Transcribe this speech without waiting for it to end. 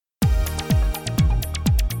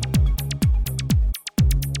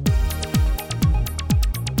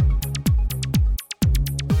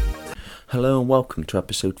Hello and welcome to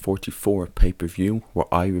episode 44 of Pay-Per-View, where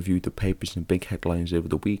I review the papers and big headlines over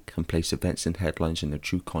the week and place events and headlines in their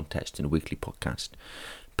true context in a weekly podcast.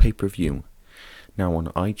 Pay-Per-View, now on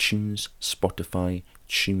iTunes, Spotify,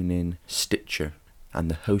 TuneIn, Stitcher, and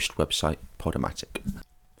the host website Podomatic.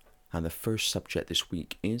 And the first subject this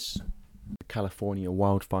week is California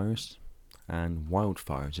wildfires, and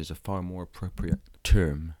wildfires is a far more appropriate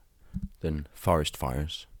term than forest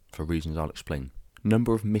fires, for reasons I'll explain.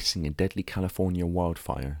 Number of missing in deadly California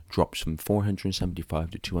wildfire drops from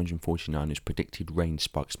 475 to 249 as predicted rain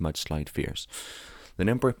sparks mudslide fears. The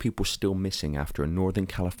number of people still missing after a Northern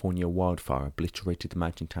California wildfire obliterated the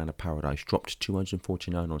mountain town of Paradise dropped to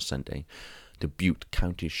 249 on Sunday, the Butte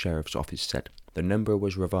County Sheriff's Office said. The number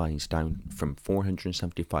was revised down from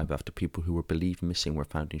 475 after people who were believed missing were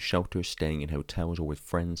found in shelters, staying in hotels or with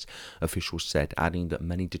friends, officials said, adding that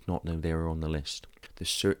many did not know they were on the list. The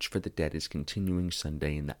search for the dead is continuing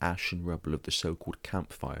Sunday in the ash and rubble of the so-called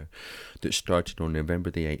Camp Fire that started on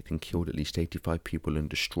November the 8th and killed at least 85 people and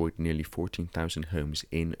destroyed nearly 14,000 homes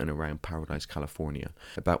in and around Paradise, California,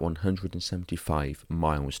 about 175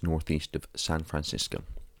 miles northeast of San Francisco.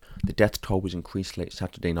 The death toll was increased late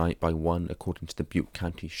Saturday night by one, according to the Butte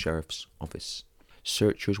County Sheriff's Office.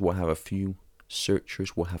 Searchers will have a few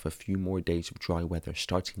more days of dry weather.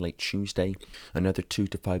 Starting late Tuesday, another 2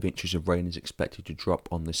 to 5 inches of rain is expected to drop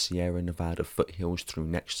on the Sierra Nevada foothills through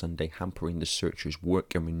next Sunday, hampering the searchers'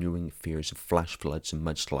 work and renewing fears of flash floods and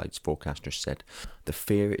mudslides, forecasters said. The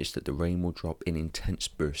fear is that the rain will drop in intense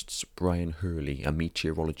bursts, Brian Hurley, a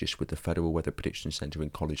meteorologist with the Federal Weather Prediction Center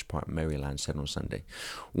in College Park, Maryland, said on Sunday.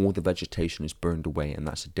 All the vegetation is burned away and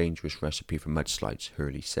that's a dangerous recipe for mudslides,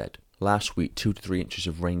 Hurley said. Last week, 2 to 3 inches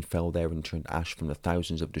of rain fell there and turned ash from the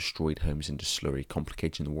thousands of destroyed homes into slurry,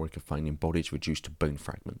 complicating the work of finding bodies reduced to bone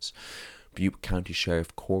fragments. Butte County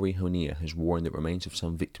Sheriff Corey Honea has warned that remains of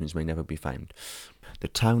some victims may never be found. The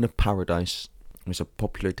town of Paradise is a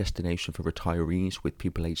popular destination for retirees, with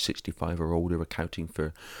people aged 65 or older accounting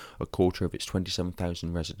for a quarter of its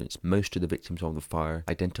 27,000 residents. Most of the victims of the fire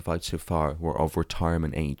identified so far were of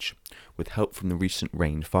retirement age. With help from the recent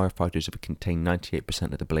rain, firefighters have contained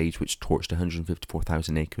 98% of the blaze, which torched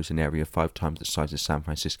 154,000 acres, an area 5 times the size of San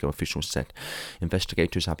Francisco, officials said.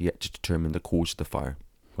 Investigators have yet to determine the cause of the fire.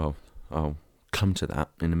 Well, I'll come to that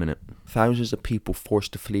in a minute. Thousands of people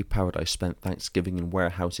forced to flee Paradise spent Thanksgiving in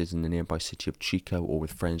warehouses in the nearby city of Chico or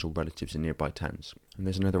with friends or relatives in nearby towns. And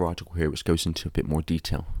there's another article here which goes into a bit more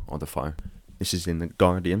detail on the fire. This is in The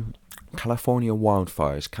Guardian. California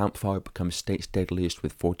wildfires. Camp Fire becomes state's deadliest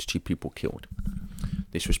with 42 people killed.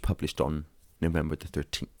 This was published on November the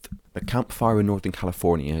 13th. The Camp Fire in Northern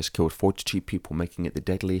California has killed 42 people, making it the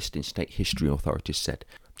deadliest in state history, authorities said.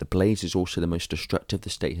 The blaze is also the most destructive the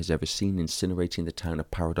state has ever seen, incinerating the town of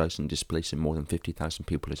Paradise and displacing more than 50,000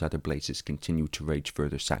 people as other blazes continue to rage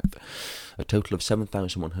further south. A total of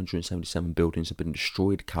 7,177 buildings have been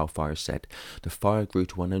destroyed, Cal Fire said. The fire grew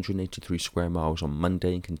to 183 square miles on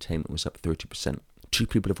Monday and containment was up 30%. 2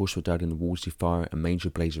 people have also died in the Woolsey Fire, a major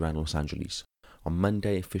blaze around Los Angeles. On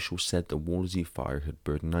Monday, officials said the Woolsey Fire had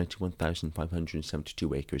burned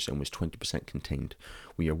 91,572 acres and was 20% contained.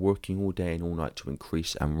 We are working all day and all night to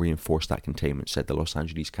increase and reinforce that containment, said the Los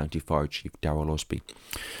Angeles County Fire Chief Darrell Osby.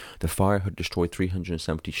 The fire had destroyed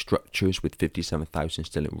 370 structures with 57,000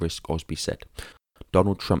 still at risk, Osby said.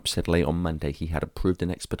 Donald Trump said late on Monday he had approved an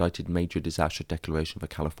expedited major disaster declaration for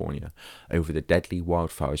California over the deadly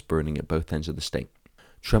wildfires burning at both ends of the state.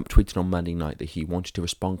 Trump tweeted on Monday night that he wanted to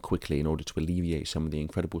respond quickly in order to alleviate some of the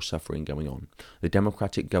incredible suffering going on. The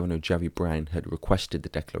Democratic Governor Jerry Brown had requested the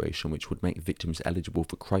declaration, which would make victims eligible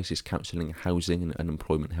for crisis counseling, housing and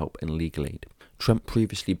unemployment help and legal aid. Trump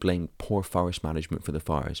previously blamed poor forest management for the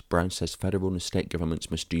fires. Brown says federal and state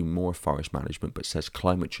governments must do more forest management, but says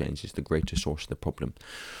climate change is the greater source of the problem.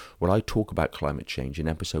 When I talk about climate change in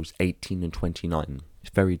episodes 18 and 29,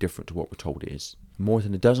 it's very different to what we're told it is. More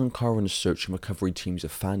than a dozen coroner's search and recovery teams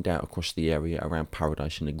have fanned out across the area around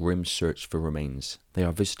Paradise in a grim search for remains. They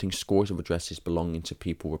are visiting scores of addresses belonging to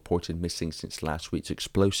people reported missing since last week's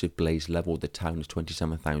explosive blaze leveled the town of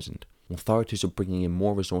 27,000. Authorities are bringing in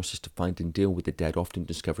more resources to find and deal with the dead, often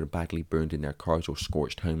discovered badly burned in their cars or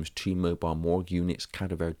scorched homes. 2 mobile morgue units,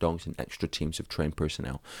 cadaver dogs and extra teams of trained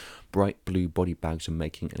personnel. Bright blue body bags are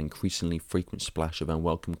making an increasingly frequent splash of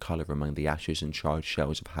unwelcome colour among the ashes and charred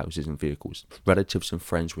shells of houses and vehicles. Relatives and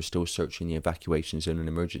friends were still searching the evacuation zone and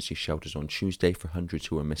emergency shelters on Tuesday for hundreds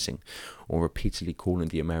who were missing, or repeatedly calling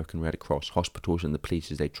the American Red Cross, hospitals and the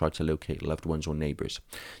police as they tried to locate loved ones or neighbours.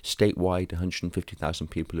 Statewide, 150,000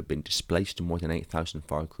 people have been displaced and more than 8,000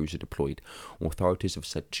 fire crews are deployed. Authorities have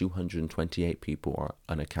said 228 people are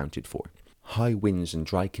unaccounted for. High winds and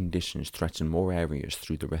dry conditions threaten more areas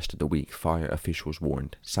through the rest of the week, fire officials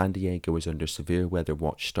warned. San Diego is under severe weather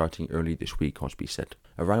watch starting early this week, Osby said.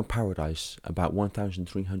 Around Paradise, about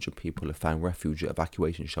 1,300 people have found refuge at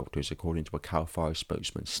evacuation shelters, according to a CAL FIRE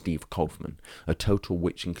spokesman, Steve Kaufman, a total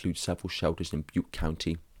which includes several shelters in Butte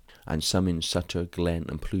County and some in Sutter, Glenn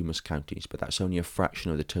and Plumas counties, but that's only a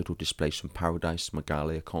fraction of the total displaced from Paradise,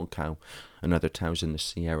 Magalia, Concow and other towns in the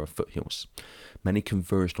Sierra foothills. Many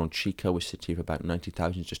converged on Chico, a city of about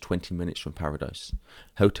 90,000 just 20 minutes from Paradise.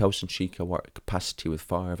 Hotels in Chico are at capacity with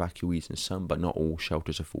fire evacuees in some, but not all,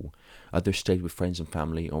 shelters are full. Others stayed with friends and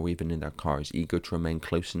family or even in their cars, eager to remain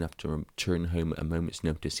close enough to return home at a moment's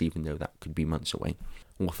notice, even though that could be months away.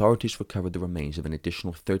 Authorities recovered the remains of an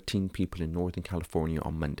additional 13 people in Northern California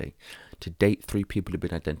on Monday. To date, 3 people have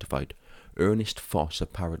been identified. Ernest Foss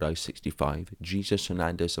of Paradise 65, Jesus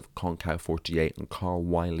Hernandez of Concow 48 and Carl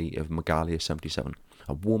Wiley of Magalia 77.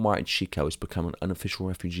 A Walmart in Chico has become an unofficial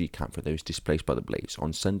refugee camp for those displaced by the blaze.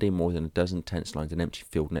 On Sunday, more than a dozen tents lined an empty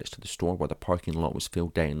field next to the store, while the parking lot was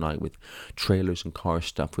filled day and night with trailers and cars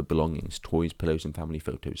stuffed with belongings, toys, pillows and family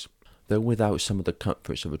photos. Though without some of the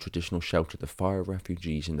comforts of a traditional shelter, the fire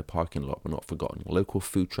refugees in the parking lot were not forgotten. Local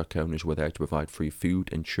food truck owners were there to provide free food,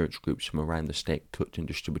 and church groups from around the state cooked and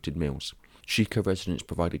distributed meals. Chico residents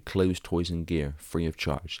provided clothes, toys and gear, free of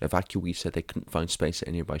charge. Evacuees said they couldn't find space at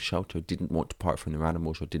a nearby shelter, didn't want to part from their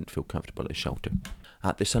animals or didn't feel comfortable at a shelter.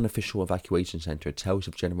 At this unofficial evacuation centre, tales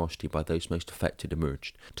of generosity by those most affected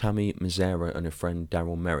emerged. Tammy Mazzara and her friend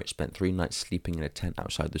Daryl Merritt spent 3 nights sleeping in a tent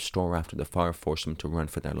outside the store after the fire forced them to run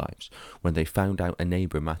for their lives. When they found out a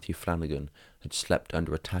neighbour, Matthew Flanagan, had slept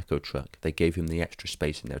under a taco truck, they gave him the extra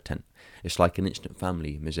space in their tent. It's like an instant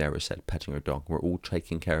family, Mazzara said, petting her dog. We're all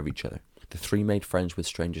taking care of each other. The 3 made friends with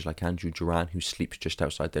strangers like Andrew Duran, who sleeps just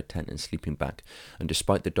outside their tent in sleeping bag, and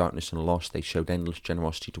despite the darkness and loss, they showed endless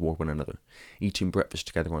generosity toward one another. Eating breakfast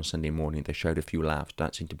together on Sunday morning, they shared a few laughs,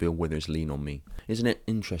 dancing to Bill Withers' Lean on Me. Isn't it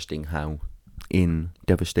interesting how, in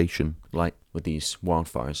devastation, like with these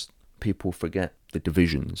wildfires, people forget the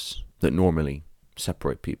divisions that normally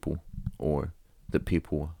separate people, or that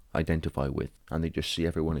people identify with, and they just see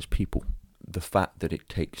everyone as people. The fact that it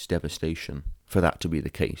takes devastation for that to be the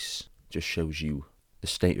case just shows you the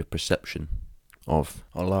state of perception of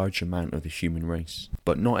a large amount of the human race.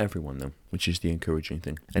 But not everyone though, which is the encouraging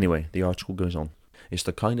thing. Anyway, the article goes on. It's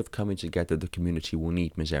the kind of coming together the community will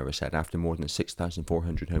need, Mazzara said, after more than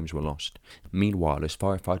 6,400 homes were lost. Meanwhile, as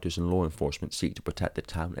firefighters and law enforcement seek to protect the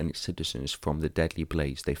town and its citizens from the deadly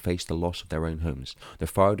blaze, they face the loss of their own homes. The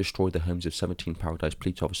fire destroyed the homes of 17 Paradise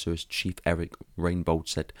police officers. Chief Eric Rainbold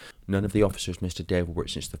said, "None of the officers missed a day of work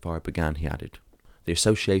since the fire began," he added. The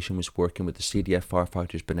association was working with the CDF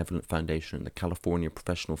Firefighters Benevolent Foundation and the California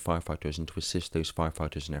Professional Firefighters and to assist those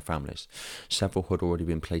firefighters and their families. Several had already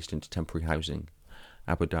been placed into temporary housing,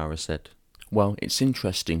 Abadara said. Well, it's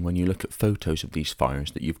interesting when you look at photos of these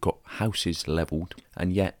fires that you've got houses levelled,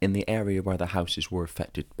 and yet in the area where the houses were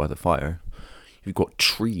affected by the fire, you've got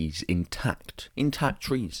trees intact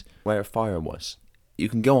trees where a fire was. You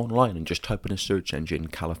can go online and just type in a search engine,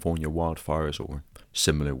 California wildfires or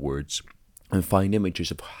similar words, and find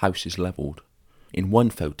images of houses levelled. In one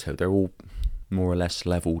photo, they're all more or less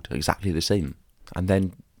levelled exactly the same, and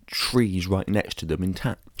then trees right next to them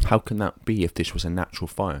intact. How can that be if this was a natural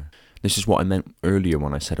fire? This is what I meant earlier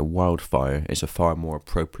when I said a wildfire is a far more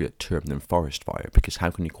appropriate term than forest fire, because how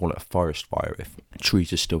can you call it a forest fire if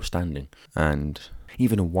trees are still standing? And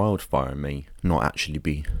even a wildfire may not actually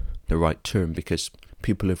be the right term, because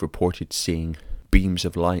people have reported seeing beams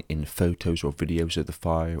of light in photos or videos of the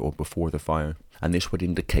fire or before the fire, and this would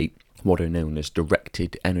indicate what are known as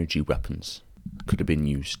directed energy weapons could have been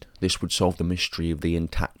used. This would solve the mystery of the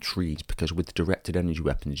intact trees, because with directed energy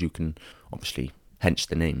weapons you can, obviously, hence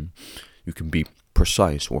the name, you can be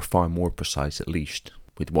precise, or far more precise at least,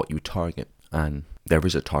 with what you target, and there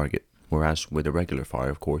is a target, whereas with a regular fire,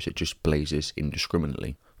 of course, it just blazes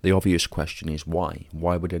indiscriminately. The obvious question is why?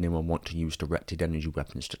 Why would anyone want to use directed energy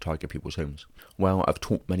weapons to target people's homes? Well, I've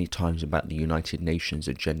talked many times about the United Nations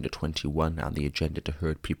Agenda 21 and the agenda to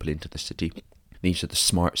herd people into the city. These are the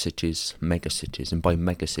smart cities, megacities, and by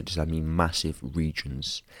megacities I mean massive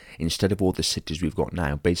regions. Instead of all the cities we've got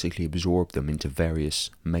now, basically absorb them into various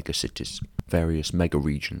megacities, various mega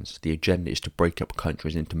regions. The agenda is to break up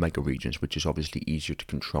countries into mega regions, which is obviously easier to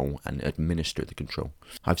control and administer the control.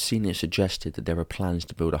 I've seen it suggested that there are plans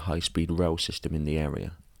to build a high-speed rail system in the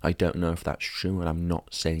area. I don't know if that's true, and I'm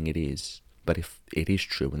not saying it is. But if it is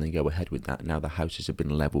true and they go ahead with that, now the houses have been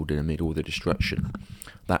levelled and amid all the destruction,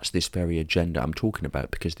 that's this very agenda I'm talking about,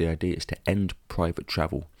 because the idea is to end private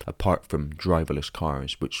travel, apart from driverless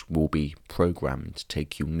cars, which will be programmed to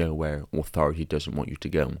take you nowhere authority doesn't want you to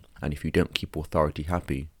go. And if you don't keep authority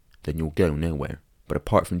happy, then you'll go nowhere. But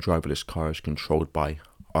apart from driverless cars controlled by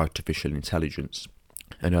artificial intelligence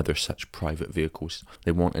and other such private vehicles,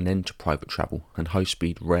 they want an end to private travel, and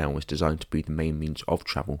high-speed rail is designed to be the main means of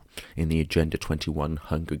travel in the Agenda 21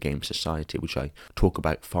 Hunger Games society, which I talk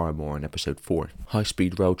about far more in episode 4.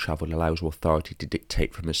 High-speed rail travel allows authority to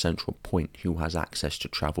dictate from a central point who has access to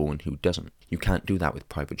travel and who doesn't. You can't do that with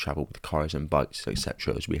private travel with cars and bikes,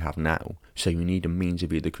 etc., as we have now. So you need a means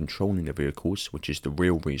of either controlling the vehicles, which is the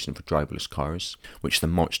real reason for driverless cars, which the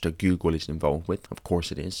monster Google is involved with. Of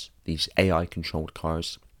course it is. These AI-controlled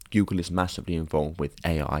cars. Google is massively involved with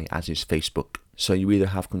AI, as is Facebook. So you either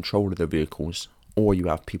have control of the vehicles, or you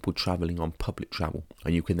have people travelling on public travel,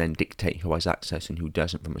 and you can then dictate who has access and who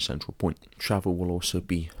doesn't from a central point. Travel will also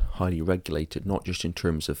be highly regulated, not just in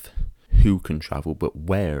terms of who can travel, but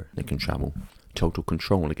where they can travel. Total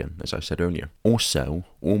control again, as I said earlier. Also,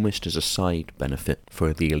 almost as a side benefit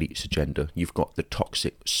for the elite's agenda, you've got the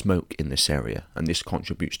toxic smoke in this area, and this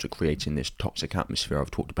contributes to creating this toxic atmosphere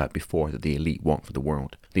I've talked about before that the elite want for the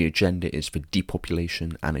world. The agenda is for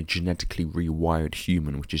depopulation and a genetically rewired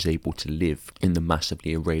human which is able to live in the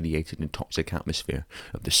massively irradiated and toxic atmosphere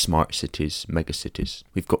of the smart cities, megacities.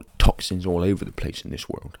 We've got toxins all over the place in this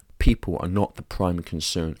world. People are not the prime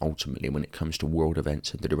concern ultimately when it comes to world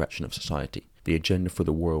events and the direction of society. The agenda for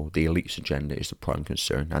the world, the elite's agenda, is the prime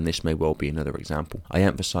concern, and this may well be another example. I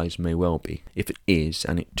emphasise may well be. If it is,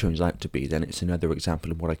 and it turns out to be, then it's another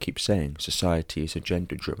example of what I keep saying. Society is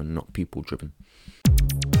agenda-driven, not people-driven.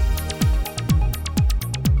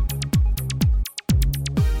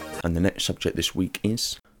 And the next subject this week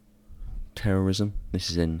is terrorism.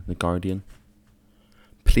 This is in The Guardian.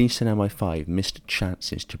 Police and MI5 missed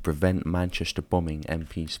chances to prevent Manchester bombing,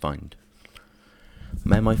 MPs find.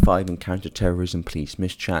 MI5 and counter-terrorism police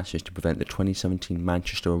missed chances to prevent the 2017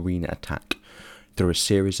 Manchester Arena attack through a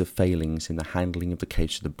series of failings in the handling of the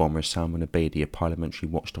case of the bomber Salman Abedi, a parliamentary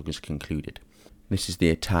watchdog has concluded. This is the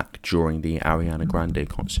attack during the Ariana Grande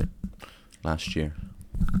concert last year.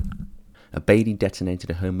 Abedi detonated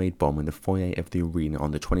a homemade bomb in the foyer of the arena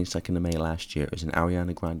on the 22nd of May last year as an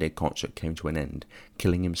Ariana Grande concert came to an end,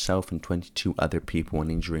 killing himself and 22 other people and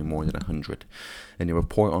injuring more than 100. In a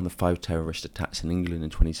report on the 5 terrorist attacks in England in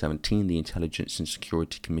 2017, the Intelligence and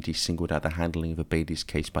Security Committee singled out the handling of Abedi's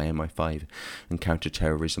case by MI5 and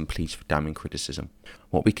counter-terrorism police for damning criticism.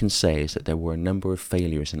 What we can say is that there were a number of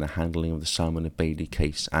failures in the handling of the Salman Abedi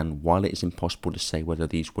case, and while it is impossible to say whether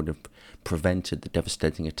these would have prevented the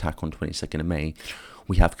devastating attack on 22nd of May,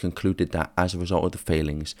 we have concluded that, as a result of the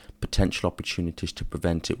failings, potential opportunities to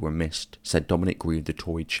prevent it were missed, said Dominic Grieve, the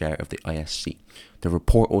Tory chair of the ISC. The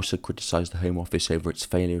report also criticised the Home Office over its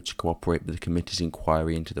failure to cooperate with the committee's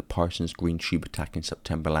inquiry into the Parsons Green Tube attack in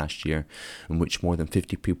September last year, in which more than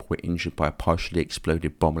 50 people were injured by a partially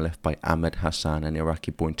exploded bomb left by Ahmed Hassan, an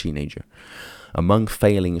Iraqi-born teenager. Among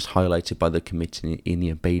failings highlighted by the committee in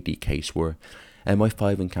the Abedi case were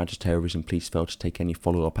MI5 and counter-terrorism police failed to take any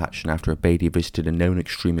follow-up action after Abedi visited a known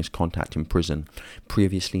extremist contact in prison,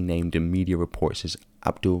 previously named in media reports as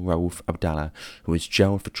Abdul Rauf Abdallah, who was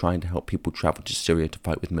jailed for trying to help people travel to Syria to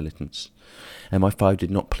fight with militants. MI5 did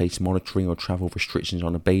not place monitoring or travel restrictions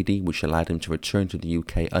on Abedi, which allowed him to return to the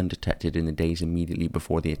UK undetected in the days immediately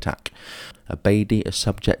before the attack. Abedi, a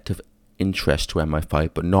subject of interest to MI5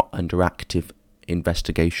 but not under active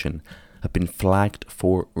investigation, had been flagged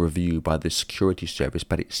for review by the security service,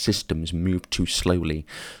 but its systems moved too slowly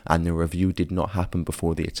and the review did not happen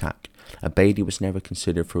before the attack. Abedi was never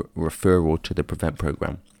considered for referral to the PREVENT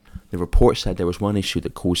programme. The report said there was one issue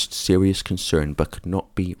that caused serious concern but could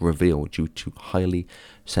not be revealed due to highly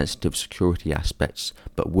sensitive security aspects,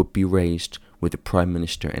 but would be raised with the Prime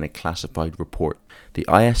Minister in a classified report. The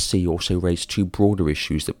ISC also raised 2 broader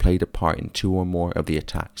issues that played a part in 2 or more of the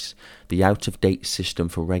attacks. The out-of-date system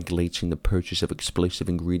for regulating the purchase of explosive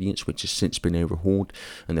ingredients, which has since been overhauled,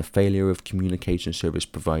 and the failure of communication service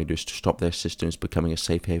providers to stop their systems becoming a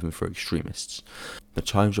safe haven for extremists. The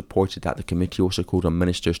Times reported that the committee also called on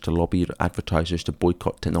ministers to lobby advertisers to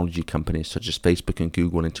boycott technology companies such as Facebook and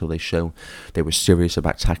Google until they show they were serious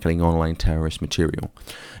about tackling online terrorist material.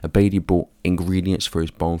 Abedi bought ingredients for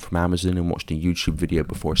his bomb from Amazon and watched a YouTube video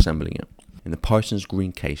before assembling it. In the Parsons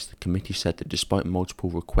Green case, the committee said that despite multiple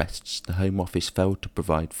requests, the Home Office failed to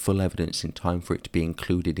provide full evidence in time for it to be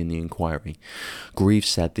included in the inquiry. Greaves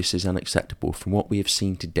said this is unacceptable. From what we have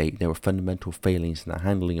seen to date, there were fundamental failings in the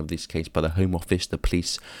handling of this case by the Home Office, the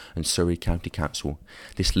police and Surrey County Council.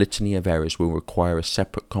 This litany of errors will require a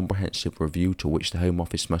separate comprehensive review to which the Home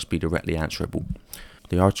Office must be directly answerable.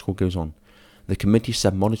 The article goes on. The committee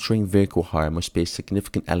said monitoring vehicle hire must be a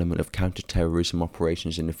significant element of counter-terrorism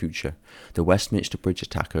operations in the future. The Westminster Bridge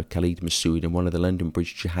attacker Khalid Masood and one of the London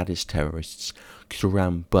Bridge jihadist terrorists,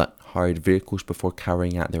 Quram Butt, hired vehicles before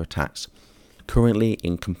carrying out their attacks. Currently,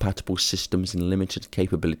 incompatible systems and limited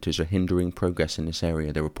capabilities are hindering progress in this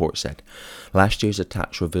area, the report said. Last year's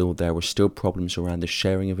attacks revealed there were still problems around the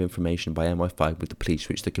sharing of information by MI5 with the police,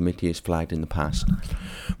 which the committee has flagged in the past.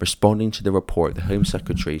 Responding to the report, the Home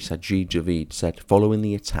Secretary, Sajid Javid, said, following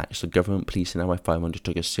the attacks, the government, police and MI5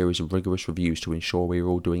 undertook a series of rigorous reviews to ensure we are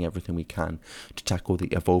all doing everything we can to tackle the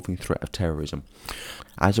evolving threat of terrorism.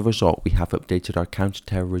 As a result, we have updated our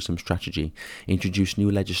counter-terrorism strategy, introduced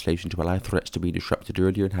new legislation to allow threats to be disrupted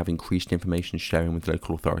earlier and have increased information sharing with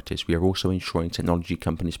local authorities. We are also ensuring technology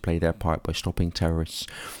companies play their part by stopping terrorists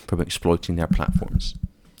from exploiting their platforms.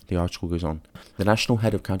 The article goes on. The National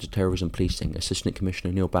Head of Counter-Terrorism Policing, Assistant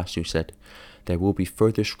Commissioner Neil Basu, said, there will be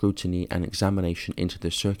further scrutiny and examination into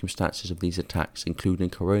the circumstances of these attacks,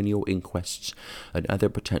 including coronial inquests and other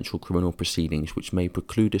potential criminal proceedings, which may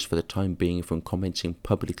preclude us for the time being from commenting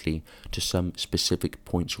publicly to some specific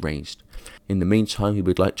points raised. In the meantime, we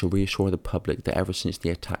would like to reassure the public that ever since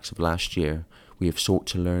the attacks of last year, we have sought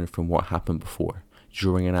to learn from what happened before,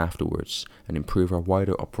 during and afterwards, and improve our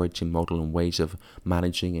wider operating model and ways of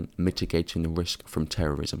managing and mitigating the risk from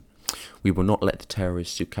terrorism. We will not let the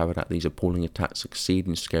terrorists who carried out these appalling attacks succeed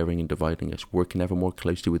in scaring and dividing us. Working ever more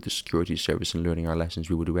closely with the security service and learning our lessons,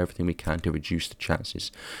 we will do everything we can to reduce the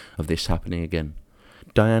chances of this happening again.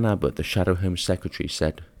 Diane Abbott, the Shadow Home Secretary,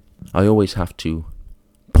 said, I always have to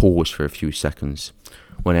pause for a few seconds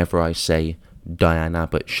whenever I say Diane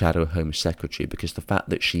Abbott, Shadow Home Secretary, because the fact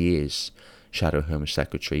that she is Shadow Home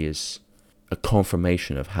Secretary is a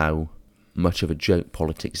confirmation of how much of a joke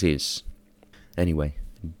politics is. Anyway,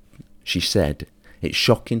 she said, it's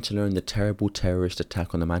shocking to learn the terrible terrorist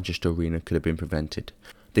attack on the Manchester Arena could have been prevented.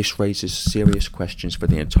 This raises serious questions for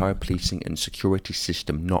the entire policing and security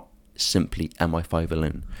system, not simply MI5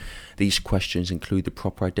 alone. These questions include the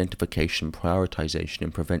proper identification, prioritisation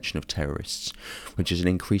and prevention of terrorists, which is an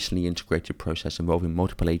increasingly integrated process involving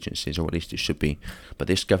multiple agencies, or at least it should be. But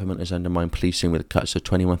this government has undermined policing with cuts of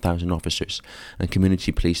 21,000 officers, and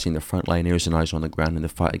community policing, the frontline ears and eyes on the ground in the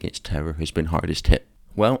fight against terror, has been hardest hit.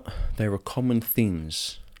 Well, there are common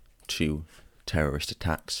themes to terrorist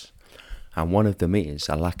attacks, and one of them is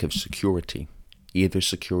a lack of security. Either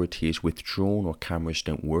security is withdrawn or cameras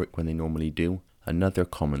don't work when they normally do. Another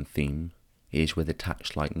common theme is with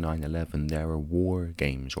attacks like 9/11, there are war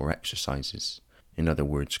games or exercises, in other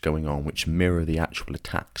words, going on which mirror the actual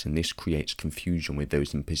attacks, and this creates confusion with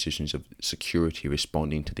those in positions of security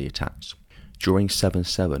responding to the attacks. During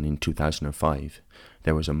 7/7 in 2005,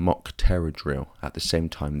 there was a mock terror drill at the same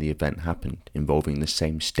time the event happened, involving the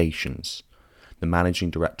same stations. The managing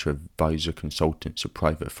director of Visor Consultants, a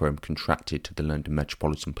private firm contracted to the London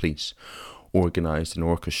Metropolitan Police, organised and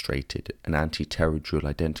orchestrated an anti-terror drill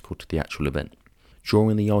identical to the actual event.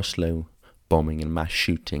 During the Oslo bombing and mass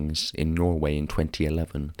shootings in Norway in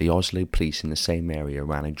 2011, the Oslo police in the same area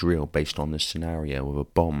ran a drill based on the scenario of a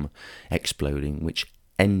bomb exploding, which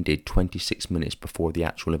ended 26 minutes before the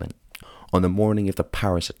actual event. On the morning of the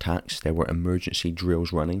Paris attacks, there were emergency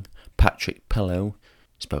drills running. Patrick Pelloux,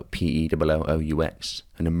 spelled P-E-L-L-O-U-X,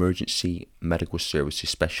 an emergency medical services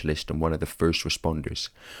specialist and one of the first responders,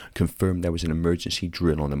 confirmed there was an emergency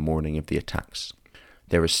drill on the morning of the attacks.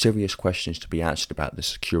 There are serious questions to be answered about the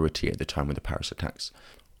security at the time of the Paris attacks.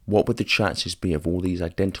 What would the chances be of all these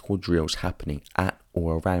identical drills happening at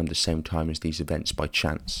or around the same time as these events by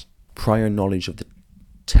chance? Prior knowledge of the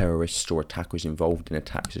terrorists or attackers involved in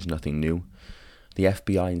attacks is nothing new. The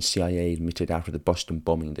FBI and CIA admitted after the Boston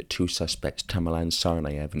bombing that two suspects, Tamerlan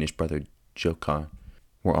Tsarnaev and his brother Dzhokhar,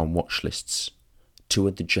 were on watch lists. Two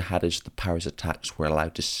of the jihadists of the Paris attacks were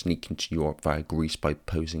allowed to sneak into Europe via Greece by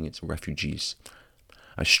posing as refugees.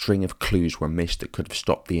 A string of clues were missed that could have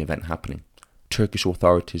stopped the event happening. Turkish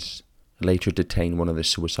authorities later detained one of the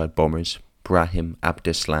suicide bombers, Brahim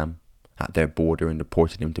Abdeslam, at their border and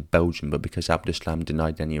deported him to Belgium, but because Abdeslam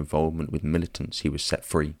denied any involvement with militants, he was set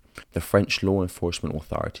free. The French law enforcement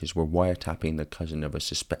authorities were wiretapping the cousin of a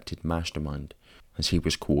suspected mastermind, as he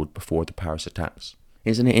was called, before the Paris attacks.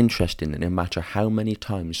 Isn't it interesting that no matter how many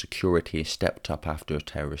times security has stepped up after a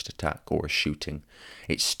terrorist attack or a shooting,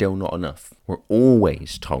 it's still not enough? We're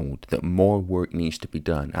always told that more work needs to be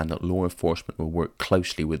done and that law enforcement will work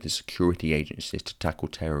closely with the security agencies to tackle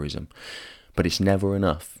terrorism. But it's never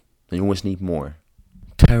enough. They always need more.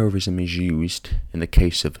 Terrorism is used, in the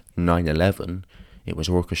case of 9/11, it was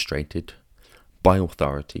orchestrated by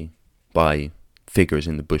authority, by figures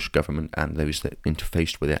in the Bush government and those that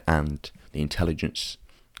interfaced with it and the intelligence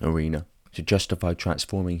arena to justify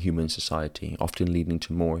transforming human society, often leading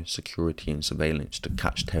to more security and surveillance to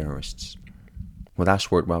catch terrorists. Well,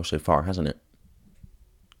 that's worked well so far, hasn't it?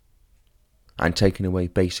 And taking away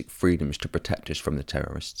basic freedoms to protect us from the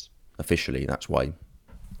terrorists. Officially, that's why.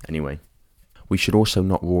 Anyway, we should also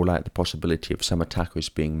not rule out the possibility of some attackers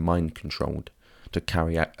being mind-controlled to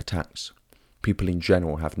carry out attacks. People in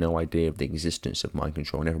general have no idea of the existence of mind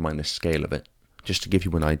control, never mind the scale of it. Just to give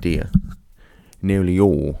you an idea, nearly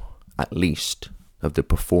all, at least, of the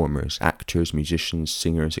performers, actors, musicians,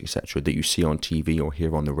 singers, etc. that you see on TV or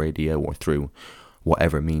hear on the radio or through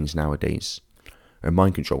whatever means nowadays are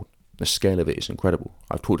mind controlled. The scale of it is incredible.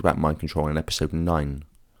 I've talked about mind control in episode 9.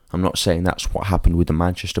 I'm not saying that's what happened with the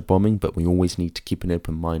Manchester bombing, but we always need to keep an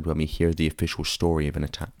open mind when we hear the official story of an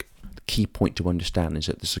attack. The key point to understand is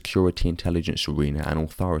that the security intelligence arena and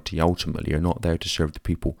authority ultimately are not there to serve the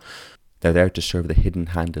people. They're there to serve the hidden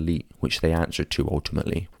hand elite, which they answer to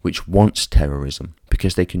ultimately, which wants terrorism,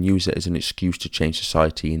 because they can use it as an excuse to change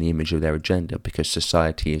society in the image of their agenda, because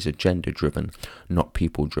society is agenda-driven, not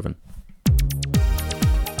people-driven.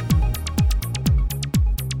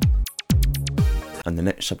 And the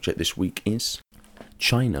next subject this week is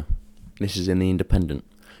China. This is in The Independent.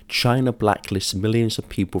 China blacklists millions of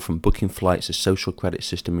people from booking flights as social credit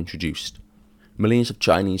system introduced. Millions of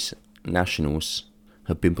Chinese nationals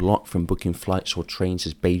have been blocked from booking flights or trains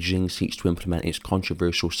as Beijing seeks to implement its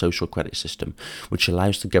controversial social credit system, which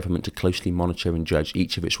allows the government to closely monitor and judge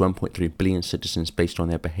each of its 1.3 billion citizens based on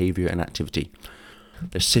their behaviour and activity.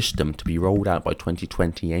 The system, to be rolled out by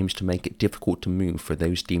 2020, aims to make it difficult to move for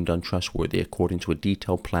those deemed untrustworthy, according to a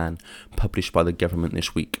detailed plan published by the government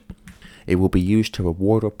this week. It will be used to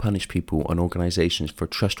reward or punish people and organisations for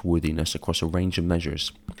trustworthiness across a range of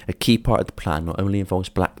measures. A key part of the plan not only involves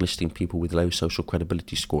blacklisting people with low social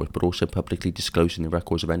credibility scores, but also publicly disclosing the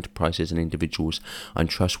records of enterprises and individuals'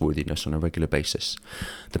 untrustworthiness on a regular basis.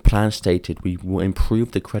 The plan stated, we will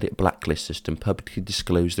improve the credit blacklist system, publicly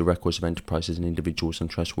disclose the records of enterprises and individuals'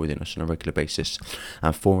 untrustworthiness on a regular basis,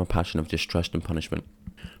 and form a pattern of distrust and punishment.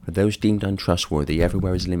 For those deemed untrustworthy,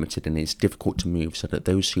 everywhere is limited and it is difficult to move, so that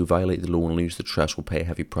those who violate the law and lose the trust will pay a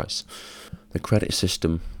heavy price. The credit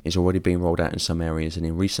system is already being rolled out in some areas, and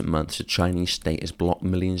in recent months the Chinese state has blocked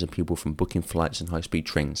millions of people from booking flights and high-speed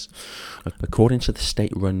trains. According to the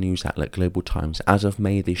state-run news outlet Global Times, as of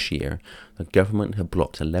May this year, the government had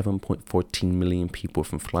blocked 11.14 million people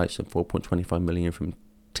from flights and 4.25 million from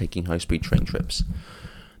taking high-speed train trips.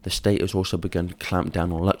 The state has also begun to clamp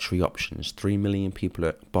down on luxury options. 3 million people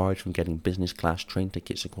are barred from getting business class train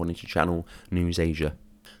tickets, according to Channel News Asia.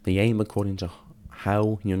 The aim, according to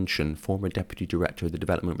Hao Yunshun, former deputy director of the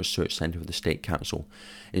Development Research Centre of the State Council,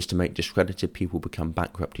 is to make discredited people become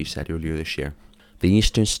bankrupt, he said earlier this year. The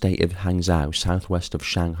eastern state of Hangzhou, southwest of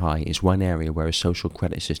Shanghai, is one area where a social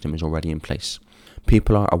credit system is already in place.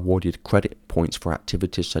 People are awarded credit points for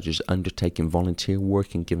activities such as undertaking volunteer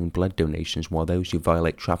work and giving blood donations, while those who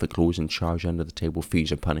violate traffic laws and charge under-the-table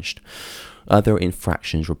fees are punished. Other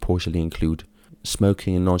infractions reportedly include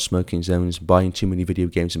smoking in non-smoking zones, buying too many video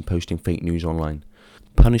games and posting fake news online.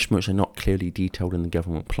 Punishments are not clearly detailed in the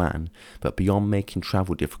government plan, but beyond making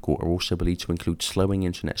travel difficult are also believed to include slowing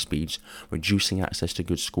internet speeds, reducing access to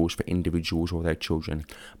good schools for individuals or their children,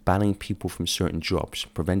 banning people from certain jobs,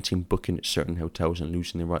 preventing booking at certain hotels, and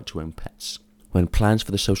losing the right to own pets. When plans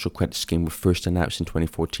for the social credit scheme were first announced in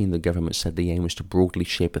 2014, the government said the aim was to broadly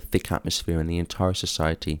shape a thick atmosphere in the entire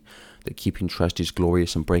society that keeping trust is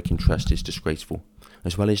glorious and breaking trust is disgraceful.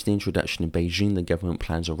 As well as the introduction in Beijing, the government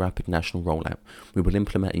plans a rapid national rollout. We will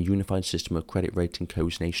implement a unified system of credit rating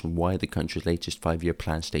codes nationwide, the country's latest 5-year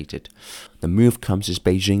plan stated. The move comes as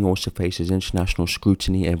Beijing also faces international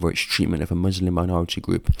scrutiny over its treatment of a Muslim minority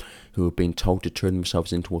group, who have been told to turn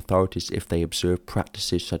themselves into authorities if they observe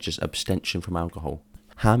practices such as abstention from alcohol.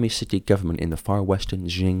 Hami city government in the far western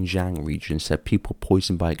Xinjiang region said people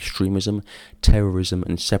poisoned by extremism, terrorism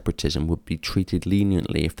and separatism would be treated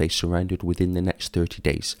leniently if they surrendered within the next 30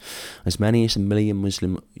 days. As many as 1 million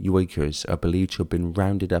Muslim Uyghurs are believed to have been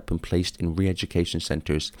rounded up and placed in re-education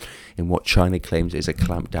centres in what China claims is a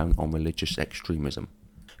clampdown on religious extremism.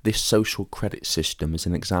 This social credit system is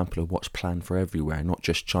an example of what's planned for everywhere, not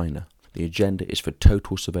just China. The agenda is for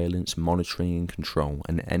total surveillance, monitoring and control,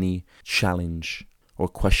 and any challenge or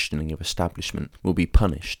questioning of establishment will be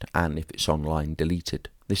punished and, if it's online, deleted.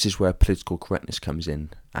 This is where political correctness comes in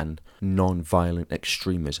and non-violent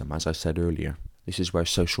extremism, as I said earlier. This is where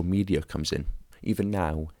social media comes in. Even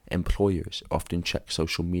now, employers often check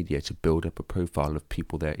social media to build up a profile of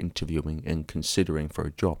people they're interviewing and considering for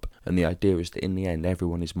a job. And the idea is that in the end,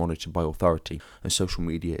 everyone is monitored by authority, and social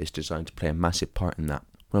media is designed to play a massive part in that.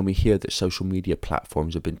 When we hear that social media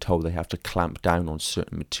platforms have been told they have to clamp down on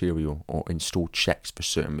certain material or install checks for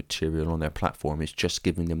certain material on their platform, it's just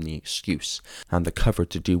giving them the excuse and the cover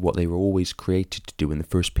to do what they were always created to do in the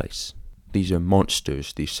first place. These are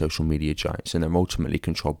monsters, these social media giants, and they're ultimately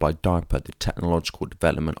controlled by DARPA, the technological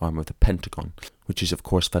development arm of the Pentagon, which is of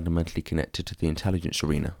course fundamentally connected to the intelligence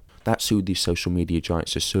arena. That's who these social media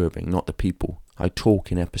giants are serving, not the people. I talk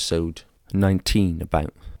in episode 19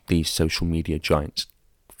 about these social media giants'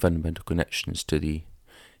 fundamental connections to the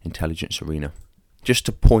intelligence arena. Just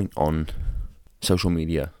to point on social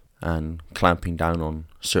media and clamping down on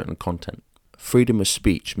certain content. Freedom of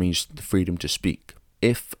speech means the freedom to speak.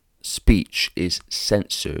 If speech is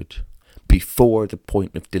censored before the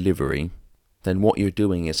point of delivery, then what you're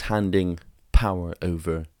doing is handing power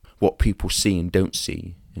over what people see and don't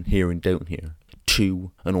see and hear and don't hear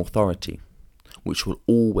to an authority, which will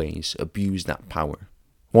always abuse that power.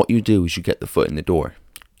 What you do is you get the foot in the door.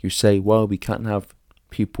 You say, well, we can't have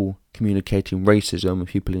people communicating racism and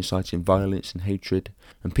people inciting violence and hatred.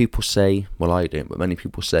 And people say, well, I don't, but many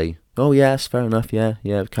people say, oh yes, fair enough, yeah,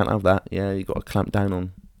 we can't have that. Yeah, you got to clamp down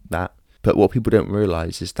on that. But what people don't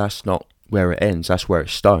realise is that's not where it ends, that's where it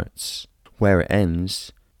starts. Where it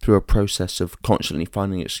ends, through a process of constantly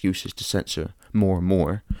finding excuses to censor more and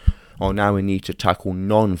more. Oh, now we need to tackle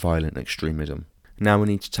non-violent extremism. Now we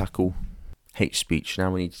need to tackle hate speech.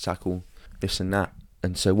 Now we need to tackle this and that.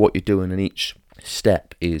 And so what you're doing in each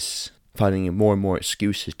step is finding more and more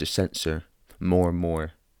excuses to censor more and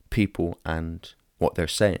more people and what they're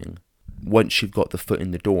saying. Once you've got the foot in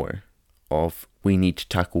the door of we need to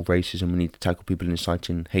tackle racism, we need to tackle people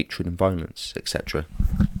inciting hatred and violence, etc.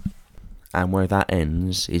 And where that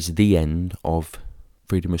ends is the end of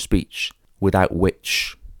freedom of speech, without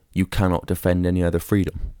which you cannot defend any other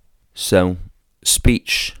freedom. So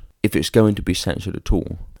speech, if it's going to be censored at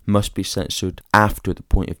all, must be censored after the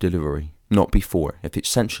point of delivery, not before. If it's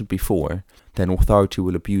censored before, then authority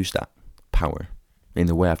will abuse that power in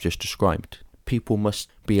the way I've just described. People must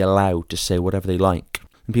be allowed to say whatever they like.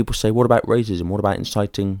 And people say, what about racism? What about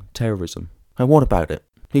inciting terrorism? And what about it?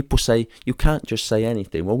 People say, you can't just say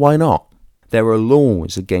anything. Well, why not? There are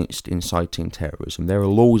laws against inciting terrorism. There are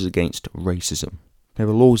laws against racism. There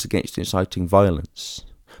are laws against inciting violence.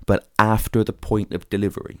 But after the point of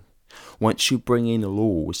delivery, once you bring in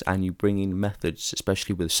laws and you bring in methods,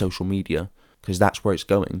 especially with social media, because that's where it's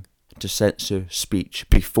going, to censor speech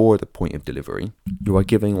before the point of delivery, you are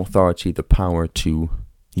giving authority the power to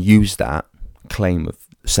use that claim of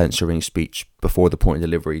censoring speech before the point of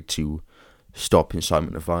delivery to stop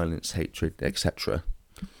incitement of violence, hatred, etc.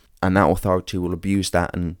 And that authority will abuse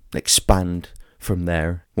that and expand from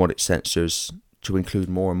there what it censors to include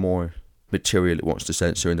more and more material it wants to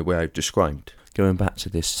censor in the way I've described. Going back to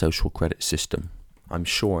this social credit system, I'm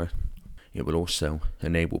sure it will also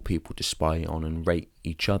enable people to spy on and rate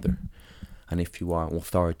each other. And if you are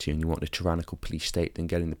authority and you want a tyrannical police state, then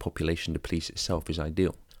getting the population to police itself is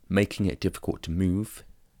ideal. Making it difficult to move,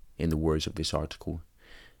 in the words of this article,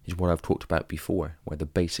 is what I've talked about before, where the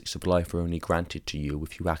basics of life are only granted to you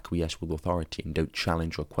if you acquiesce with authority and don't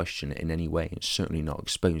challenge or question it in any way, and certainly not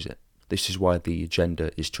expose it. This is why the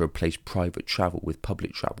agenda is to replace private travel with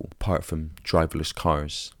public travel, apart from driverless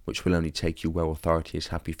cars, which will only take you where authority is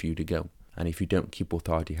happy for you to go. And if you don't keep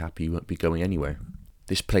authority happy, you won't be going anywhere.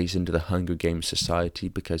 This plays into the Hunger Games society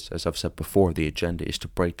because, as I've said before, the agenda is to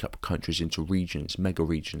break up countries into regions, mega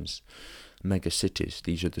cities.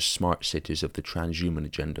 These are the smart cities of the transhuman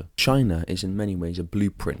agenda. China is in many ways a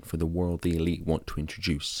blueprint for the world the elite want to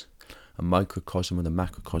introduce. A microcosm of the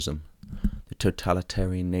macrocosm. The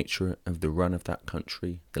totalitarian nature of the run of that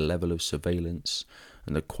country, the level of surveillance,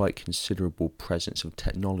 and the quite considerable presence of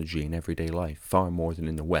technology in everyday life, far more than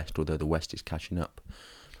in the West, although the West is catching up,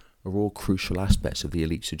 are all crucial aspects of the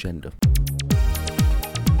elite's agenda.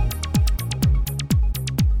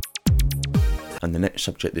 And the next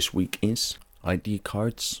subject this week is ID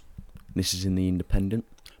cards. This is in the Independent.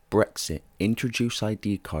 Brexit. Introduce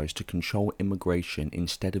ID cards to control immigration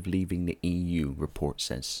instead of leaving the EU, report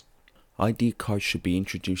says. ID cards should be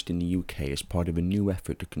introduced in the UK as part of a new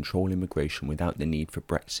effort to control immigration without the need for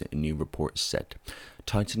Brexit, a new report said.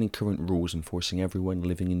 Tightening current rules and forcing everyone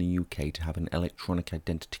living in the UK to have an electronic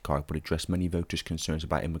identity card would address many voters' concerns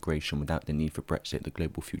about immigration without the need for Brexit, the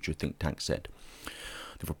Global Future think tank said.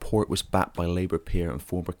 The report was backed by Labour peer and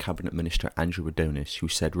former Cabinet Minister Andrew Adonis, who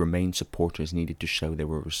said Remain supporters needed to show they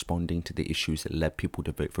were responding to the issues that led people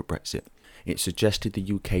to vote for Brexit. It suggested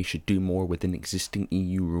the UK should do more within existing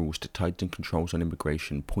EU rules to tighten controls on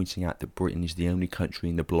immigration, pointing out that Britain is the only country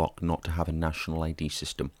in the bloc not to have a national ID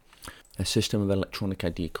system. A system of electronic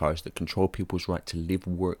ID cards that control people's right to live,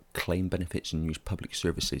 work, claim benefits and use public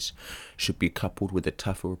services should be coupled with a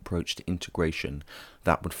tougher approach to integration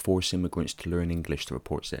that would force immigrants to learn English, the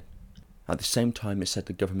report said. At the same time, it said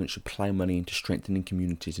the government should plough money into strengthening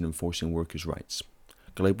communities and enforcing workers' rights.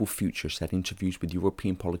 Global Future said interviews with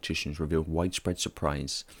European politicians revealed widespread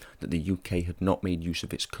surprise that the UK had not made use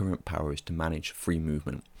of its current powers to manage free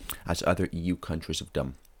movement, as other EU countries have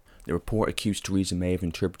done. The report accused Theresa May of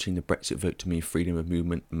interpreting the Brexit vote to mean freedom of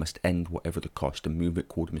movement must end whatever the cost, a move it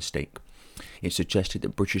called a mistake. It suggested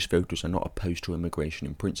that British voters are not opposed to immigration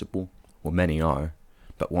in principle, or many are,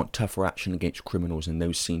 but want tougher action against criminals and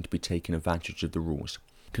those seen to be taking advantage of the rules.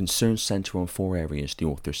 Concerns centre on 4 areas, the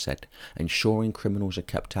author said: ensuring criminals are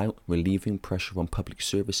kept out, relieving pressure on public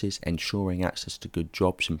services, ensuring access to good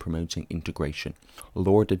jobs and promoting integration.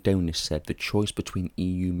 Lord Adonis said the choice between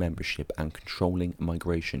EU membership and controlling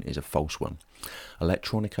migration is a false one.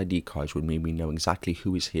 Electronic ID cards would mean we know exactly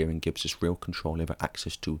who is here and gives us real control over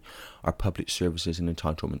access to our public services and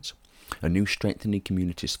entitlements. A new Strengthening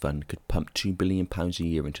Communities Fund could pump £2 billion a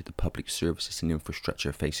year into the public services and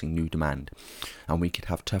infrastructure facing new demand, and we could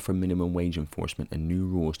have tougher minimum wage enforcement and new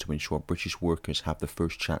rules to ensure British workers have the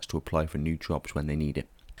first chance to apply for new jobs when they need it.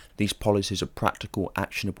 These policies are practical,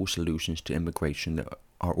 actionable solutions to immigration that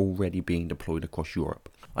are already being deployed across Europe.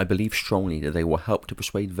 I believe strongly that they will help to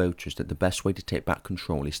persuade voters that the best way to take back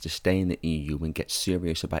control is to stay in the EU and get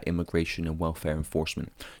serious about immigration and welfare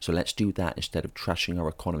enforcement. So let's do that instead of trashing our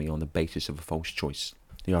economy on the basis of a false choice.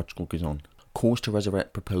 The article goes on. Calls to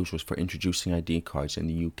resurrect proposals for introducing ID cards in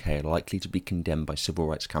the UK are likely to be condemned by civil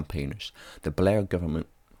rights campaigners. The Blair government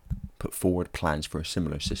put forward plans for a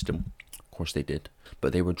similar system. Of course they did,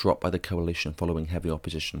 but they were dropped by the coalition following heavy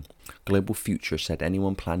opposition. Global Future said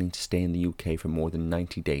anyone planning to stay in the UK for more than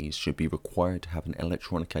 90 days should be required to have an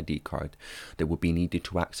electronic ID card that would be needed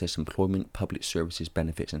to access employment, public services,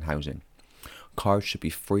 benefits and housing. Cards should be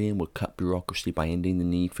free and would cut bureaucracy by ending the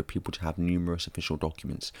need for people to have numerous official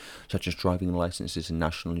documents, such as driving licenses and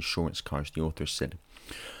national insurance cards, the authors said.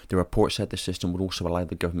 The report said the system would also allow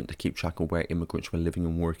the government to keep track of where immigrants were living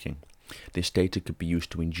and working. This data could be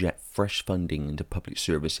used to inject fresh funding into public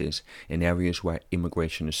services in areas where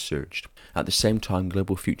immigration has surged. At the same time,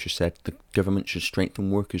 Global Future said the government should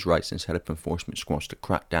strengthen workers' rights and set up enforcement squads to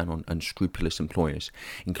crack down on unscrupulous employers,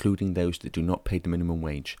 including those that do not pay the minimum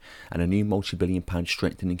wage. And a new multi-billion-pound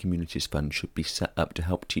Strengthening Communities Fund should be set up to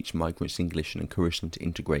help teach migrants English and encourage them to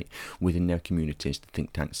integrate within their communities, the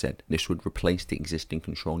think tank said. This would replace the existing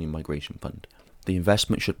Controlling Migration Fund. The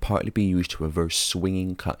investment should partly be used to reverse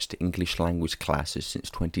swinging cuts to English language classes since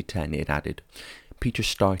 2010, it added. Peter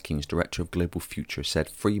Starkings, director of Global Future, said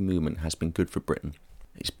free movement has been good for Britain.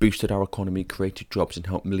 It's boosted our economy, created jobs and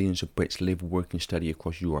helped millions of Brits live, work and study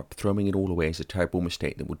across Europe. Throwing it all away is a terrible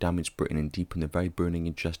mistake that will damage Britain and deepen the very burning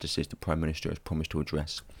injustices the Prime Minister has promised to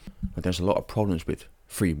address. But there's a lot of problems with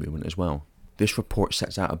free movement as well. This report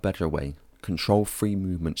sets out a better way. Control free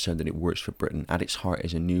movement so that it works for Britain. At its heart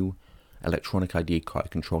is a new electronic ID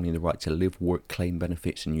card controlling the right to live, work, claim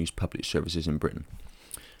benefits and use public services in Britain.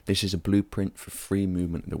 This is a blueprint for free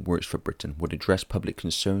movement that works for Britain, would address public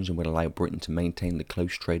concerns and would allow Britain to maintain the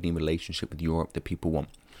close trading relationship with Europe that people want.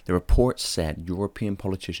 The report said European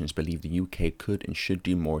politicians believe the UK could and should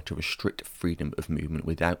do more to restrict freedom of movement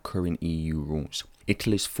without current EU rules.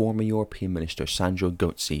 Italy's former European Minister Sandro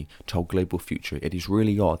Gozzi told Global Future it is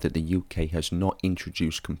really odd that the UK has not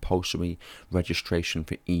introduced compulsory registration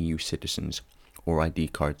for EU citizens or ID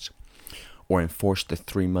cards, or enforced the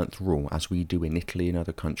 3-month rule as we do in Italy and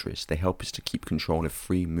other countries. They help us to keep control of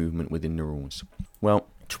free movement within the rules. Well,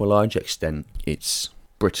 to a large extent, it's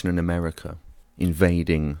Britain and America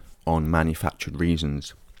invading on manufactured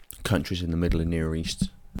reasons countries in the Middle and Near East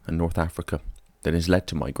and North Africa that has led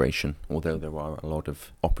to migration, although there are a lot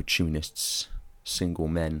of opportunists, single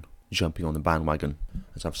men, jumping on the bandwagon.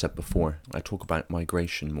 As I've said before, I talk about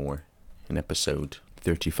migration more in episode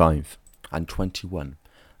 35 and 21,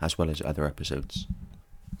 as well as other episodes.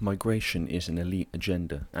 Migration is an elite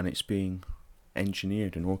agenda, and it's being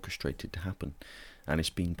engineered and orchestrated to happen, and it's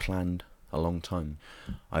being planned a long time.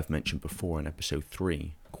 I've mentioned before in episode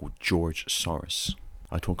 3 called George Soros.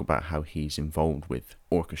 I talk about how he's involved with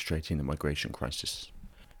orchestrating the migration crisis.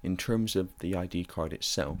 In terms of the ID card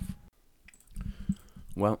itself,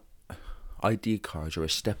 well, ID cards are a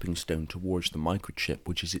stepping stone towards the microchip,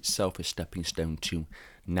 which is itself a stepping stone to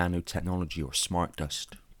nanotechnology or smart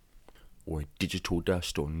dust, or digital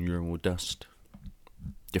dust or neural dust.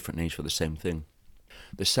 Different names for the same thing.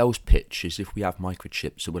 The sales pitch is if we have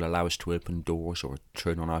microchips, it will allow us to open doors or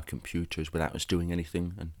turn on our computers without us doing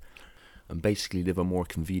anything and basically live a more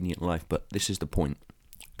convenient life. But this is the point.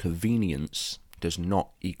 Convenience does not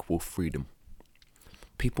equal freedom.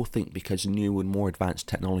 People think because new and more advanced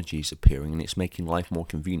technology is appearing and it's making life more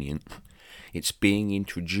convenient, it's being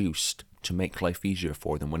introduced to make life easier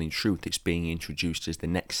for them, when in truth it's being introduced as the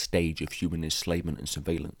next stage of human enslavement and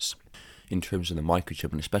surveillance. In terms of the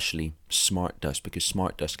microchip, and especially smart dust, because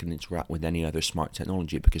smart dust can interact with any other smart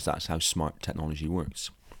technology, because that's how smart technology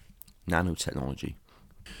works. Nanotechnology.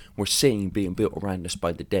 We're seeing being built around us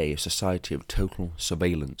by the day a society of total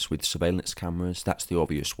surveillance, with surveillance cameras, that's the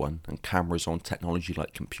obvious one, and cameras on technology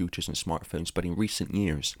like computers and smartphones. But in recent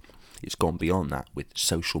years, it's gone beyond that with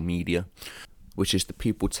social media, which is the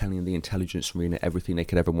people telling the intelligence arena everything they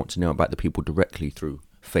could ever want to know about the people directly through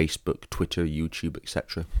Facebook, Twitter, YouTube,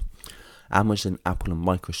 etc. Amazon, Apple and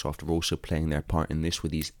Microsoft are also playing their part in this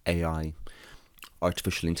with these AI,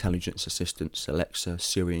 artificial intelligence assistants, Alexa,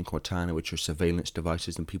 Siri and Cortana, which are surveillance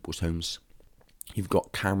devices in people's homes. You've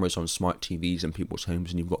got cameras on smart TVs in people's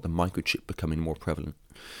homes, and you've got the microchip becoming more prevalent.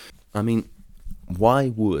 I mean, why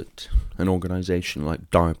would an organisation like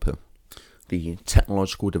DARPA, the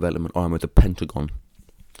technological development arm of the Pentagon,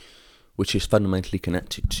 which is fundamentally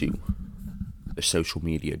connected to the social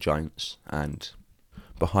media giants and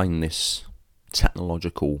behind this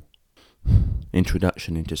technological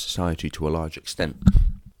introduction into society to a large extent,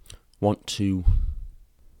 want to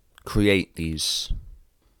create these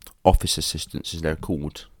office assistants, as they're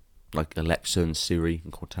called, like Alexa and Siri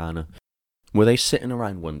and Cortana? Were they sitting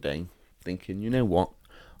around one day thinking, you know what,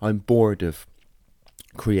 I'm bored of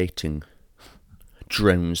creating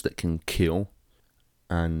drones that can kill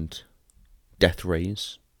and death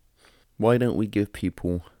rays? Why don't we give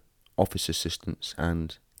people office assistants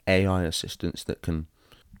and AI assistants that can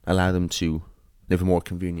allow them to live a more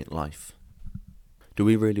convenient life? Do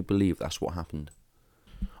we really believe that's what happened?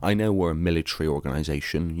 I know we're a military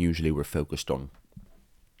organisation, usually we're focused on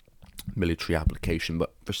military application,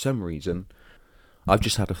 but for some reason I've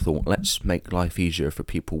just had a thought, let's make life easier for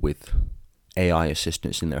people with AI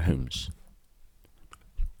assistants in their homes.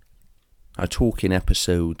 I talk in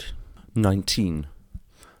episode 19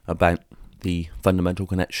 about the fundamental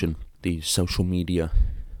connection the social media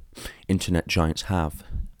internet giants have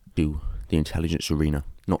to the intelligence arena,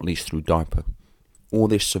 not least through DARPA. All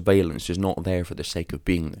this surveillance is not there for the sake of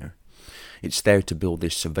being there. It's there to build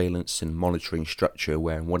this surveillance and monitoring structure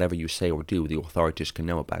where whatever you say or do, the authorities can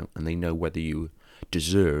know about, and they know whether you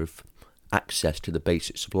deserve access to the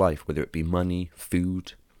basics of life, whether it be money,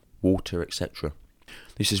 food, water, etc.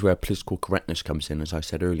 This is where political correctness comes in, as I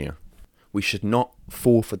said earlier. We should not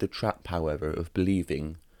fall for the trap, however, of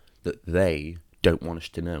believing that they don't want us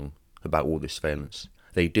to know about all this surveillance.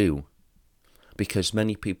 They do. Because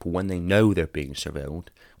many people, when they know they're being surveilled,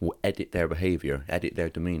 will edit their behaviour, edit their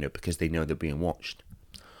demeanour, because they know they're being watched.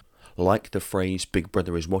 Like the phrase, Big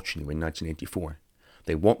Brother is watching you in 1984.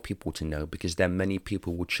 They want people to know, because then many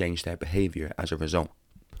people will change their behaviour as a result.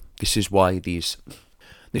 This is why these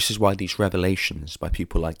revelations by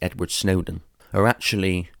people like Edward Snowden are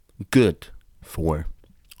actually good for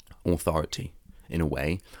authority, in a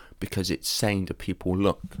way, because it's saying to people,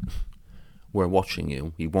 look, we're watching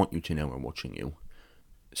you, we want you to know we're watching you,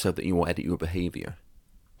 so that you will edit your behaviour,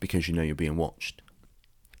 because you know you're being watched.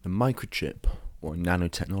 The microchip, or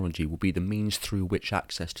nanotechnology, will be the means through which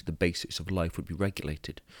access to the basics of life would be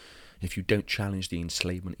regulated. If you don't challenge the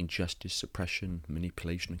enslavement, injustice, suppression,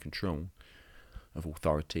 manipulation and control of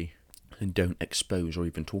authority, and don't expose or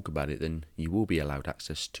even talk about it, then you will be allowed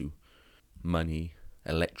access to money,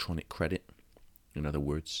 electronic credit, in other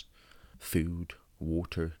words, food,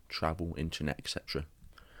 water, travel, internet, etc.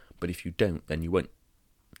 But if you don't, then you won't.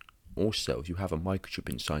 Also, if you have a microchip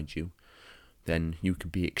inside you, then you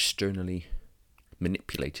can be externally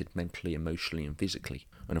manipulated mentally, emotionally and physically.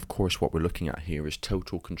 And of course what we're looking at here is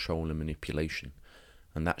total control and manipulation.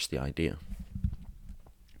 And that's the idea.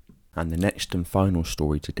 And the next and final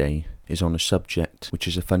story today is on a subject which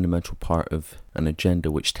is a fundamental part of an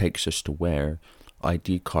agenda which takes us to where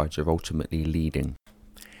ID cards are ultimately leading.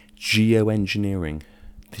 Geoengineering.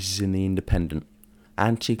 This is in the Independent.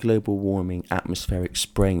 Anti-global warming atmospheric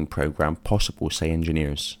spraying program possible, say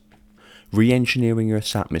engineers. Re-engineering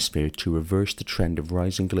Earth's atmosphere to reverse the trend of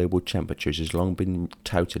rising global temperatures has long been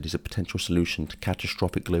touted as a potential solution to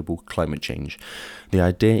catastrophic global climate change. The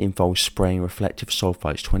idea involves spraying reflective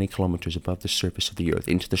sulfides 20 kilometers above the surface of the Earth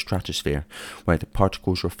into the stratosphere, where the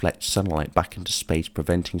particles reflect sunlight back into space,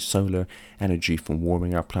 preventing solar energy from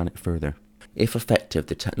warming our planet further. If effective,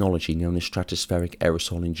 the technology known as stratospheric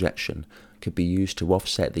aerosol injection could be used to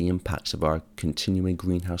offset the impacts of our continuing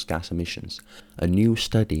greenhouse gas emissions. A new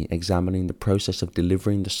study examining the process of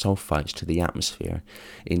delivering the sulfides to the atmosphere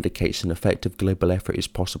indicates an effective global effort is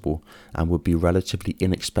possible and would be relatively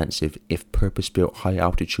inexpensive if purpose-built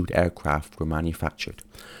high-altitude aircraft were manufactured.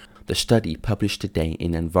 The study, published today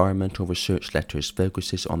in Environmental Research Letters,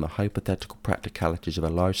 focuses on the hypothetical practicalities of a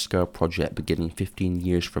large-scale project beginning 15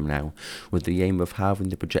 years from now, with the aim of halving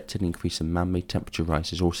the projected increase in man-made temperature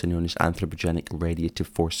rises, also known as anthropogenic radiative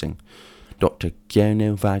forcing. Dr.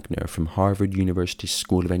 Gernot Wagner from Harvard University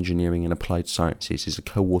School of Engineering and Applied Sciences is a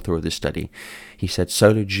co-author of the study. He said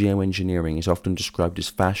solar geoengineering is often described as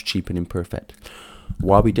fast, cheap and imperfect.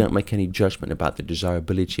 While we don't make any judgment about the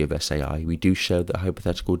desirability of SAI, we do show that a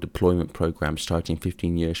hypothetical deployment program starting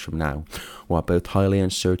 15 years from now, while both highly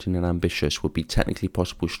uncertain and ambitious, would be technically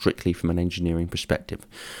possible strictly from an engineering perspective.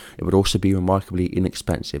 It would also be remarkably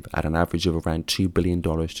inexpensive, at an average of around $2 billion to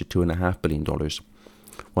 $2.5 billion,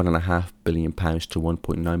 £1.5 billion to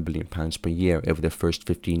 £1.9 billion per year over the first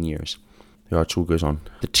 15 years. The article goes on.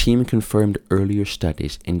 The team confirmed earlier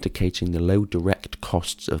studies indicating the low direct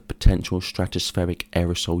costs of potential stratospheric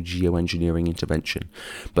aerosol geoengineering intervention,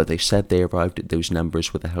 but they said they arrived at those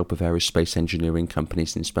numbers with the help of aerospace engineering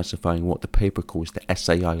companies in specifying what the paper calls the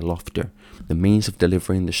SAI lofter, the means of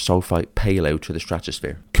delivering the sulfite payload to the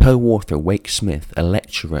stratosphere. Co-author Wake Smith, a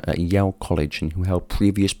lecturer at Yale College and who held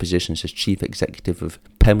previous positions as chief executive of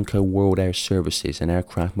PEMCO World Air Services, an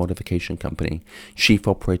aircraft modification company, chief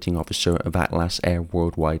operating officer of Atlas Air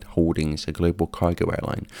Worldwide Holdings, a global cargo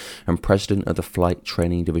airline, and president of the flight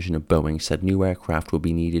training division of Boeing, said new aircraft will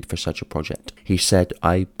be needed for such a project. He said,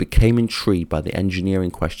 "I became intrigued by the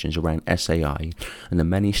engineering questions around SAI and the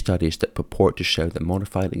many studies that purport to show that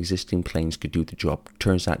modified existing planes could do the job.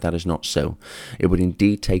 Turns out that is not so. It would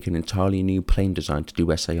indeed take an entirely new plane design to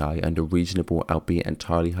do SAI under reasonable, albeit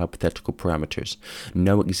entirely hypothetical parameters.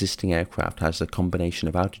 No existing aircraft has the combination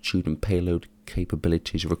of altitude and payload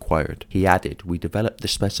capabilities required." He added, "We developed the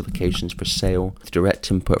specifications for sale with direct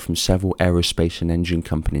input from several aerospace and engine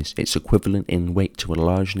companies. It's equivalent in weight to a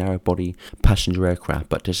large narrow-body passenger aircraft,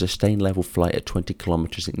 but to sustain level flight at 20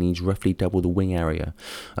 kilometers it needs roughly double the wing area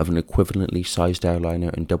of an equivalently sized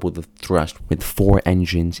airliner and double the thrust with 4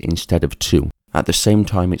 engines instead of 2. At the same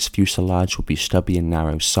time, its fuselage will be stubby and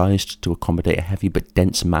narrow, sized to accommodate a heavy but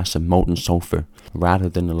dense mass of molten sulfur, rather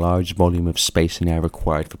than the large volume of space and air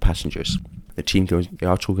required for passengers." The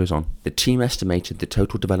article goes on. The team estimated the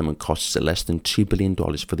total development costs at less than $2 billion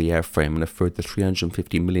for the airframe and a further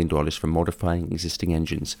 $350 million for modifying existing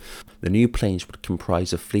engines. The new planes would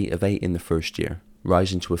comprise a fleet of 8 in the first year,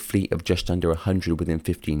 rising to a fleet of just under 100 within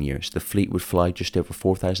 15 years. The fleet would fly just over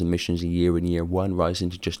 4,000 missions a year in year 1,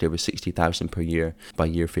 rising to just over 60,000 per year by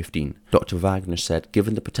year 15. Dr. Wagner said,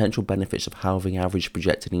 "Given the potential benefits of halving average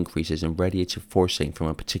projected increases in radiative forcing from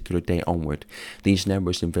a particular date onward, these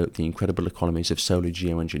numbers invoke the incredible economies of solar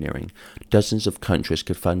geoengineering. Dozens of countries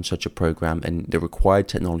could fund such a program, and the required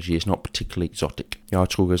technology is not particularly exotic." The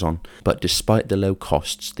article goes on. But despite the low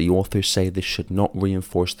costs, the authors say this should not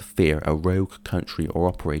reinforce the fear a rogue country or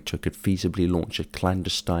operator could feasibly launch a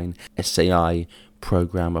clandestine SAI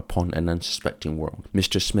program upon an unsuspecting world.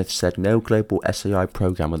 Mr. Smith said, "No global SAI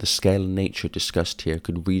program of the scale and nature discussed here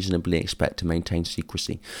could reasonably expect to maintain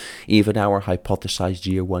secrecy. Even our hypothesized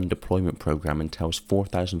Year 1 deployment program entails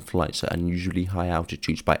 4,000 flights at unusually high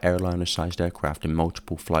altitudes by airliner-sized aircraft in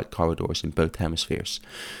multiple flight corridors in both hemispheres.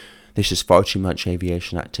 This is far too much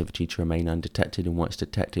aviation activity to remain undetected, and once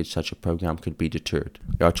detected, such a program could be deterred."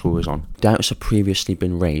 The article goes on. Doubts have previously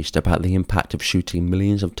been raised about the impact of shooting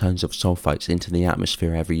millions of tons of sulfites into the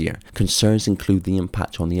atmosphere every year. Concerns include the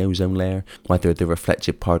impact on the ozone layer, whether the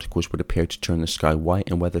reflected particles would appear to turn the sky white,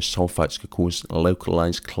 and whether sulfites could cause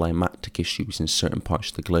localized climatic issues in certain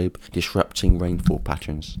parts of the globe, disrupting rainfall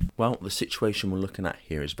patterns. Well, the situation we're looking at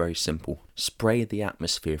here is very simple. Spray the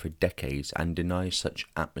atmosphere for decades and deny such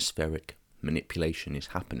atmospheric manipulation is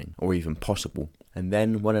happening or even possible, and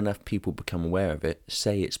then when enough people become aware of it,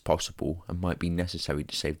 say it's possible and might be necessary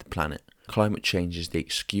to save the planet. Climate change is the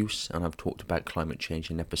excuse, and I've talked about climate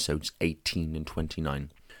change in episodes 18 and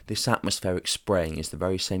 29. This atmospheric spraying is the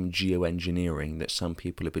very same geoengineering that some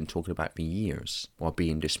people have been talking about for years, while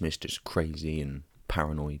being dismissed as crazy and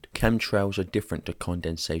paranoid. Chemtrails are different to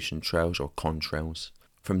condensation trails or contrails.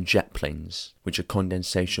 from jet planes, which are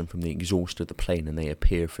condensation from the exhaust of the plane, and they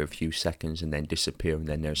appear for a few seconds and then disappear, and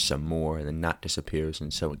then there's some more, and then that disappears,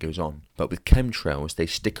 and so it goes on. But with chemtrails, they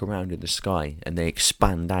stick around in the sky and they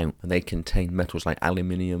expand out, and they contain metals like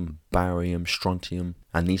aluminium, barium, strontium,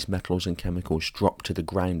 and these metals and chemicals drop to the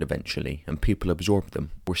ground eventually, and people absorb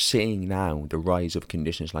them. We're seeing now the rise of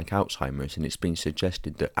conditions like Alzheimer's, and it's been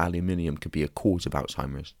suggested that aluminium could be a cause of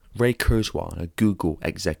Alzheimer's. Ray Kurzweil, a Google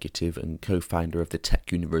executive and co-founder of the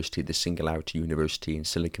tech university, the Singularity University in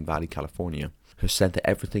Silicon Valley, California, has said that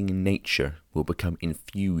everything in nature will become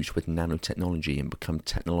infused with nanotechnology and become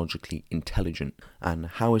technologically intelligent. And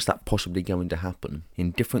how is that possibly going to happen?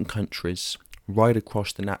 In different countries, right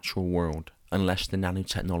across the natural world, unless the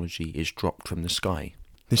nanotechnology is dropped from the sky.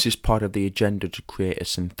 This is part of the agenda to create a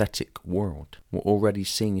synthetic world. We're already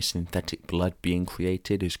seeing synthetic blood being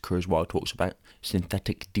created, as Kurzweil talks about.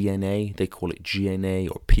 Synthetic DNA, they call it GNA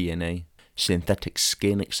or PNA. Synthetic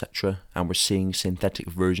skin, etc. And we're seeing synthetic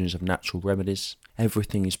versions of natural remedies.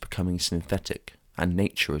 Everything is becoming synthetic. And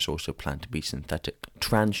nature is also planned to be synthetic.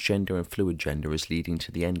 Transgender and fluid gender is leading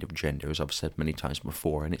to the end of gender, as I've said many times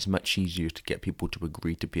before, and it's much easier to get people to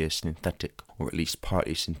agree to be a synthetic, or at least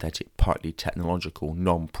partly synthetic, partly technological,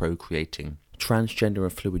 non-procreating. Transgender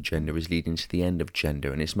and fluid gender is leading to the end of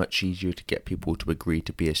gender, and it's much easier to get people to agree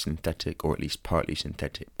to be a synthetic, or at least partly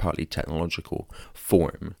synthetic, partly technological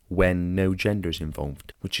form when no gender is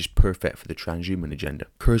involved, which is perfect for the transhuman agenda.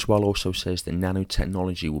 Kurzweil also says that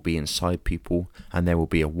nanotechnology will be inside people, and there will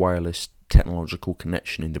be a wireless technological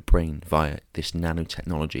connection in the brain via this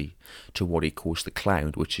nanotechnology to what he calls the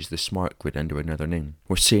cloud, which is the smart grid under another name.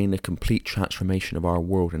 We're seeing a complete transformation of our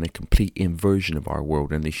world and a complete inversion of our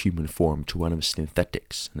world in the human form to one of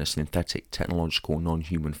synthetics, and a synthetic technological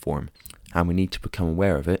non-human form, and we need to become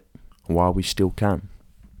aware of it while we still can.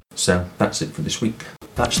 So that's it for this week.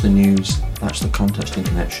 That's the news, that's the context and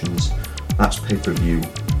connections, that's pay-per-view.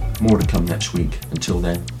 More to come next week. Until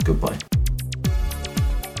then, goodbye.